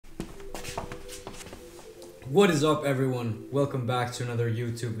What is up everyone? Welcome back to another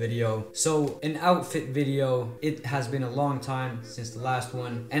YouTube video. So an outfit video. It has been a long time since the last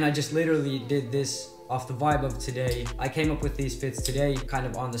one and I just literally did this off the vibe of today. I came up with these fits today kind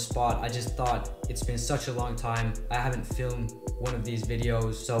of on the spot. I just thought it's been such a long time. I haven't filmed one of these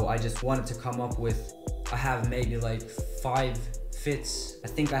videos, so I just wanted to come up with, I have maybe like 5 fits. I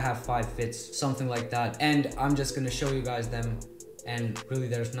think I have 5 fits, something like that. And I'm just gonna show you guys them. And really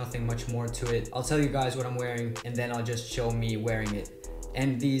there's nothing much more to it. I'll tell you guys what I'm wearing and then I'll just show me wearing it.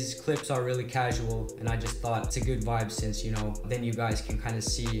 And these clips are really casual and I just thought it's a good vibe since, you know, then you guys can kind of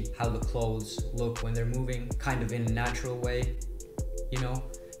see how the clothes look when they're moving kind of in a natural way, you know.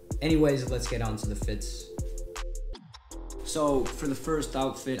 Anyways, let's get on to the fits. So for the first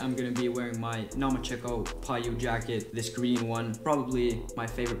outfit, I'm gonna be wearing my Namacheko Payu jacket, this green one, probably my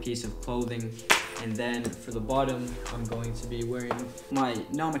favorite piece of clothing. And then for the bottom, I'm going to be wearing my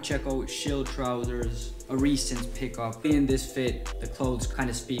Namacheko shield trousers, a recent pickup. In this fit, the clothes kind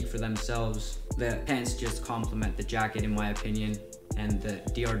of speak for themselves. The pants just complement the jacket in my opinion, and the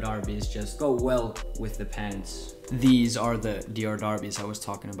DR Derbies just go well with the pants. These are the DR Derbies I was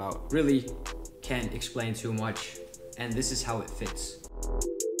talking about. Really can't explain too much, and this is how it fits.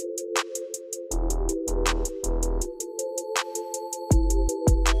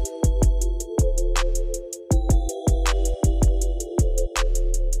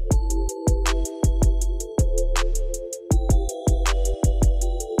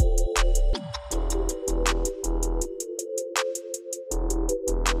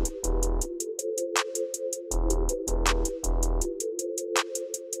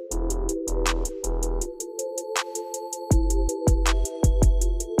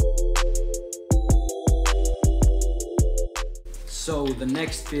 So the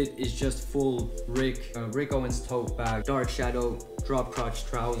next fit is just full Rick Owens tote bag, dark shadow, drop crotch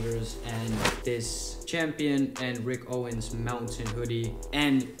trousers, and this Champion and Rick Owens mountain hoodie,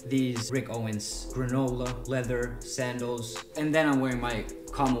 and these Rick Owens granola leather sandals. And then I'm wearing my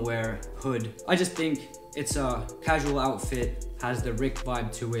Kama wear hood. I just think it's a casual outfit, has the Rick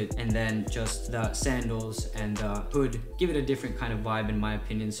vibe to it, and then just the sandals and the hood give it a different kind of vibe in my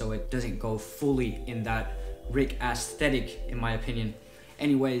opinion, so it doesn't go fully in that Rick aesthetic in my opinion.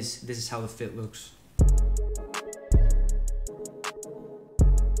 Anyways, this is how the fit looks.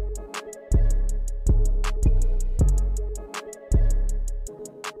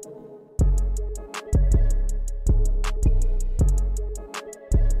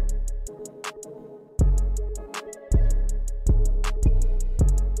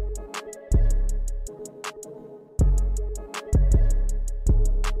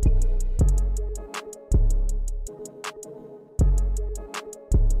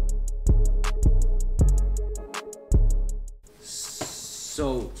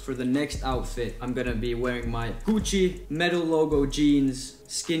 So for the next outfit, I'm gonna be wearing my Gucci metal logo jeans,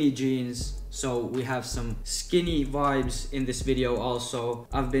 skinny jeans. So we have some skinny vibes in this video also.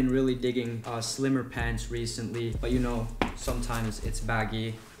 I've been really digging slimmer pants recently, but you know, sometimes it's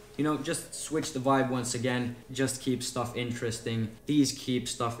baggy. You know, just switch the vibe once again, just keep stuff interesting. These keep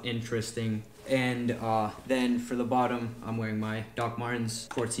stuff interesting. And then for the bottom, I'm wearing my Doc Martens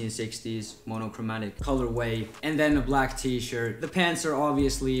 1460s monochromatic colorway, and then a black t-shirt. The pants are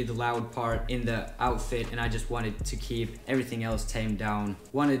obviously the loud part in the outfit, and I just wanted to keep everything else tamed down.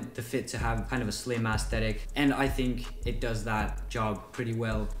 Wanted the fit to have kind of a slim aesthetic, and I think it does that job pretty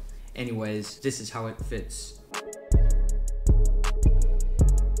well. Anyways, this is how it fits.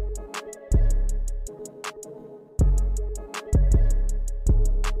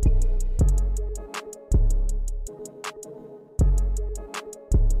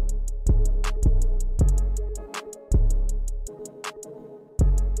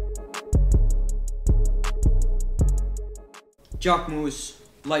 Jacquemus,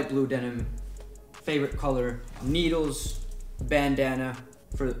 light blue denim, favorite color, needles, bandana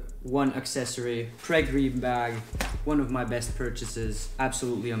for one accessory, Craig Reeve bag, one of my best purchases,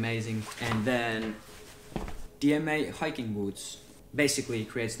 absolutely amazing. And then DMA hiking boots. Basically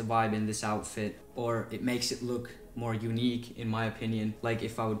creates the vibe in this outfit, or it makes it look more unique in my opinion. Like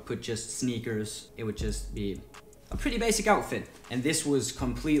if I would put just sneakers, it would just be a pretty basic outfit. And this was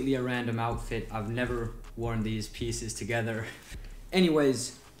completely a random outfit. I've never worn these pieces together.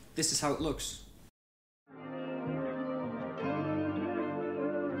 Anyways, this is how it looks.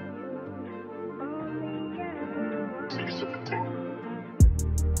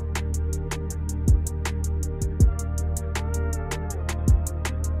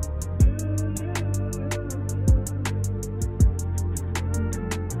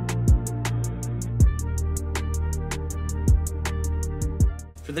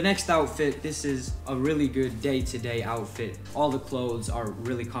 For the the next outfit, this is a really good day-to-day outfit. All the clothes are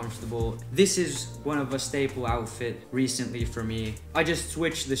really comfortable. This is one of a staple outfit recently for me. I just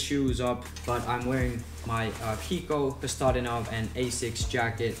switched the shoes up, but I'm wearing my Kiko, Kostadinov, and A6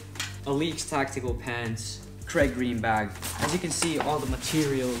 jacket, Owens tactical pants, Craig green bag. As you can see, all the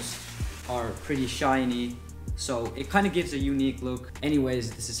materials are pretty shiny, so it kind of gives a unique look.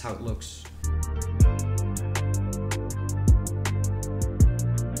 Anyways, this is how it looks.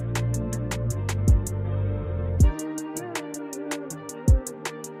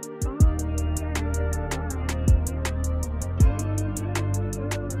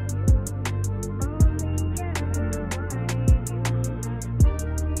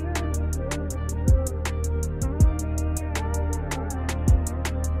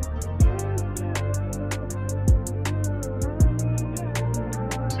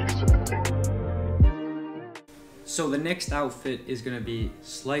 So the next outfit is gonna be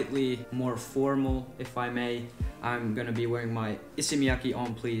slightly more formal, if I may. I'm gonna be wearing my Issey Miyake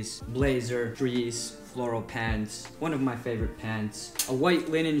on please blazer, trees, floral pants, one of my favorite pants, a white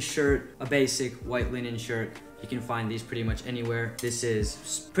linen shirt, a basic white linen shirt. You can find these pretty much anywhere. This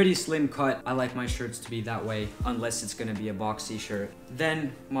is pretty slim cut. I like my shirts to be that way, unless it's gonna be a boxy shirt.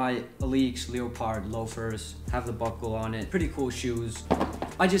 Then my Owens leopard loafers have the buckle on it. Pretty cool shoes.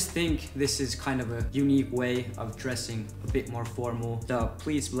 I just think this is kind of a unique way of dressing a bit more formal. The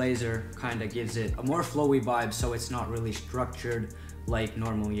pleats blazer kind of gives it a more flowy vibe, so it's not really structured like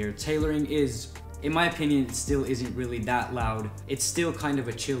normal year. Tailoring is, in my opinion, it still isn't really that loud. It's still kind of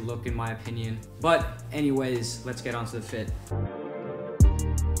a chill look in my opinion. But anyways, let's get on to the fit.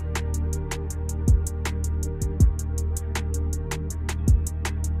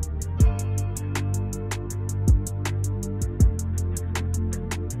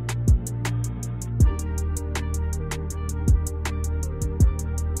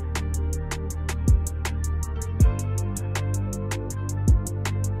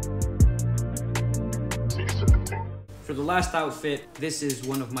 For the last outfit, this is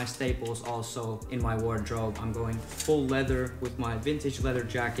one of my staples also in my wardrobe. I'm going full leather with my vintage leather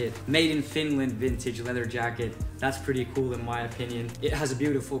jacket, made in Finland vintage leather jacket. That's pretty cool in my opinion. It has a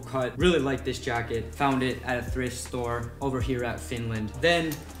beautiful cut. Really like this jacket. Found it at a thrift store over here at Finland.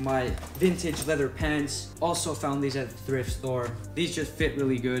 Then my vintage leather pants. Also found these at the thrift store. These just fit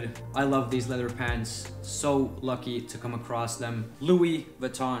really good. I love these leather pants. So lucky to come across them. Louis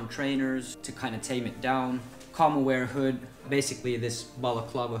Vuitton trainers to kind of tame it down. Calm wear hood, basically this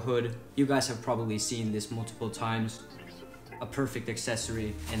balaclava hood. You guys have probably seen this multiple times. A perfect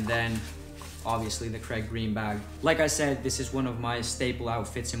accessory. And then obviously the Craig green bag. Like I said, this is one of my staple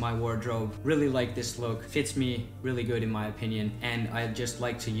outfits in my wardrobe. Really like this look. Fits me really good in my opinion. And I just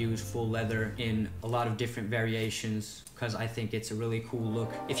like to use full leather in a lot of different variations because I think it's a really cool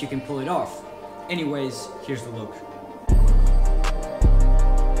look if you can pull it off. Anyways, here's the look.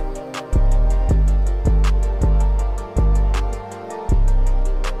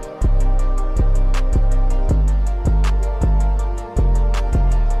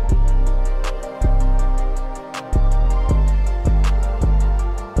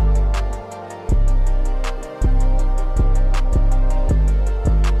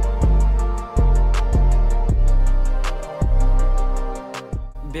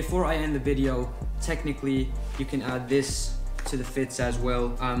 Before I end the video, technically you can add this to the fits as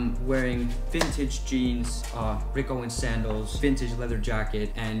well. I'm wearing vintage jeans, Rick Owens sandals, vintage leather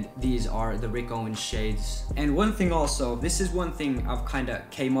jacket, and these are the Rick Owens shades. And one thing also, this is one thing I've kind of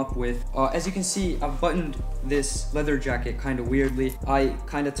came up with. As you can see, I've buttoned this leather jacket kind of weirdly. I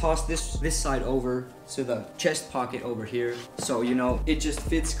kind of tossed this side over to the chest pocket over here, so you know it just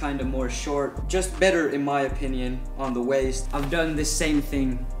fits kind of more short, just better in my opinion on the waist. I've done this same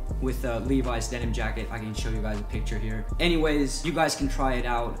thing with a Levi's denim jacket. I can show you guys a picture here. Anyways, you guys can try it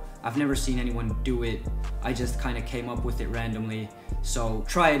out. I've never seen anyone do it. I just kind of came up with it randomly, so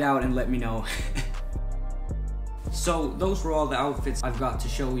try it out and let me know. So those were all the outfits I've got to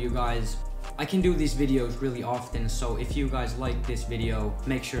show you guys. I can do these videos really often, so if you guys like this video,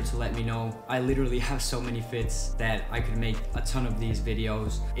 make sure to let me know. I literally have so many fits that I could make a ton of these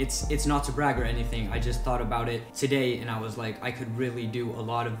videos. It's not to brag or anything, I just thought about it today and I was like, I could really do a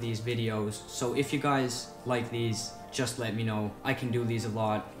lot of these videos. So if you guys like these, just let me know. I can do these a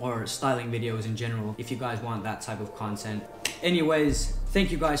lot, or styling videos in general, if you guys want that type of content. Anyways,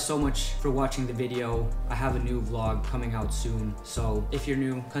 thank you guys so much for watching the video. I have a new vlog coming out soon, so if you're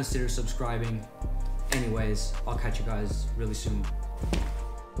new, consider subscribing. Anyways, I'll catch you guys really soon.